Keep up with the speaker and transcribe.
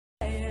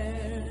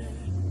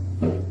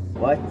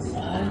What?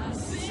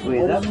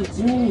 Wait, that's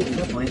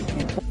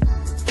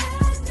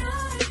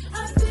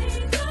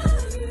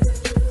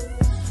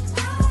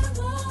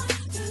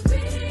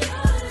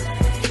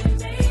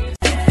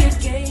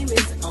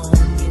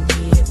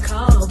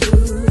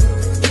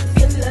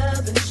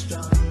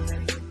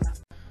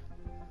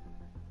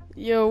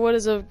Yo, what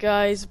is up,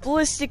 guys?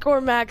 Ballistic or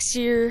Max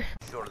here.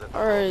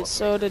 Alright,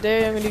 so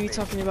today I'm going to be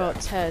talking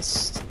about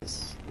tests.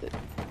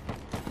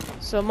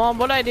 So, Mom,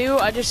 what I do,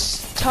 I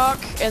just talk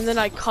and then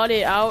I cut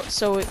it out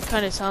so it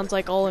kind of sounds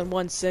like all in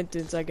one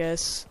sentence, I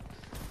guess.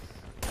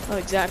 Not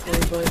exactly,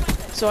 but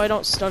so I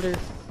don't stutter.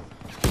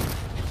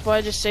 So I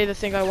just say the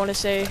thing I want to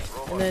say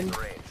and then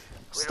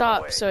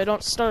stop so I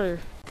don't stutter.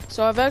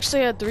 So I've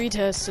actually had 3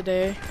 tests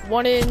today.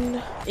 One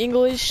in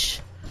English,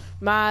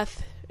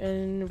 math,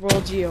 and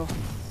World Geo.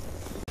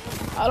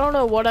 I don't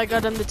know what I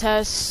got on the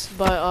test,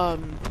 but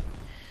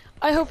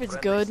I hope it's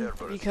good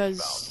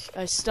because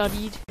I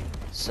studied.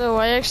 So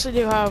I actually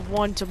do have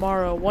one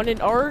tomorrow. One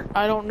in art.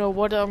 I don't know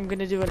what I'm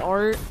gonna do in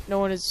art. No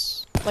one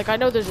is like, I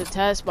know there's a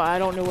test, but I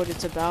don't know what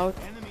it's about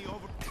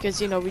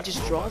because, you know, we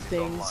just draw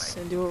things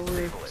and do what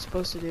we're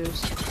supposed to do.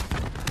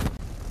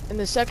 And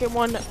the second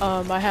one,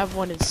 I have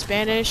one in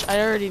Spanish.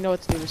 I already know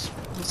what to do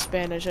with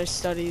Spanish. I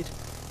studied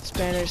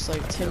Spanish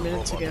like 10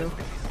 minutes ago.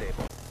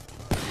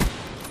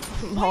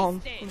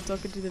 Mom, I'm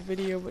talking to the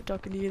video, but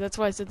talking to you. That's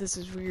why I said this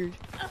is weird.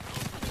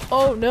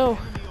 Oh no.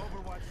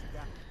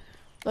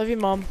 Love you,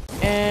 Mom.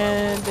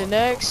 And the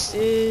next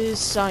is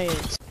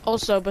science.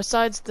 Also,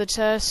 besides the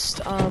test,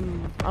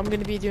 I'm gonna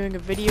be doing a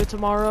video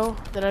tomorrow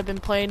that I've been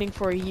planning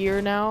for a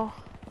year now.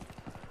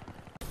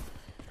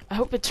 I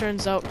hope it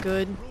turns out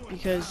good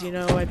because, you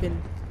know, I've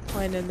been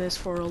planning this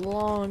for a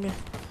long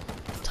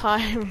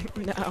time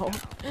now.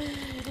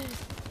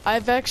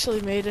 I've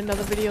actually made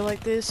another video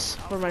like this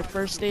for my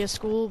first day of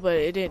school, but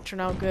it didn't turn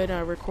out good and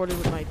I recorded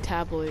with my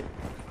tablet.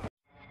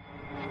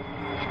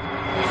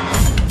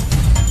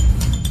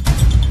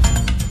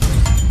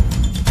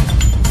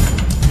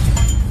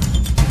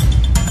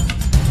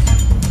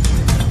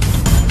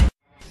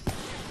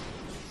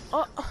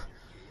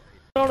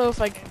 I don't know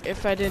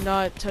if I did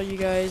not tell you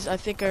guys. I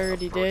think I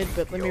already did,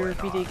 but let me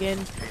repeat it again.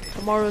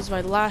 Tomorrow is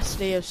my last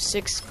day of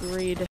 6th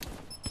grade.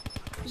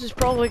 This is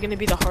probably going to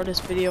be the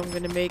hardest video I'm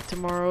going to make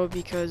tomorrow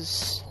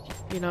because,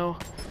 you know,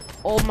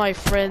 all my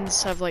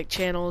friends have like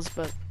channels,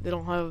 but they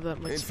don't have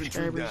that much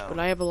subscribers. But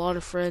I have a lot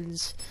of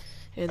friends,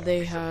 and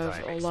they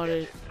have a lot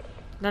of,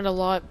 not a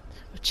lot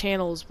of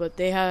channels, but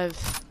they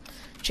have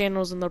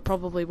channels, and they'll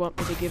probably want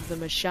me to give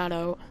them a shout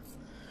out.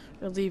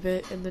 I'll leave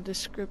it in the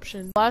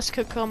description. Last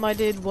cookcom I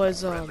did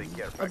was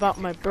about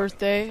my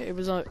birthday. It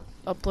was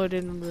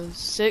uploaded on the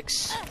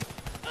 6th.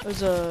 It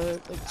was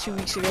like 2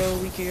 weeks ago, a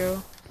week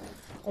ago.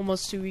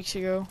 Almost 2 weeks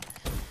ago.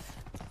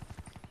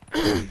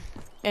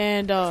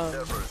 And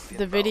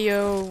the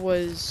video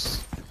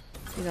was,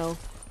 you know,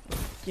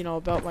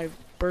 about my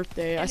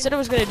birthday. I said I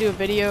was gonna do a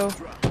video,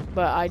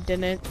 but I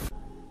didn't.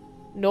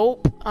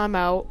 Nope, I'm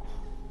out.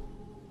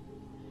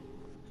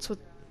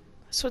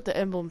 That's what the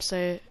emblem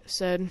said.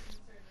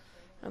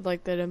 I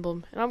like that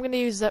emblem, and I'm gonna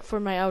use that for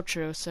my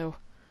outro. So,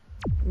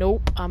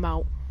 nope, I'm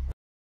out.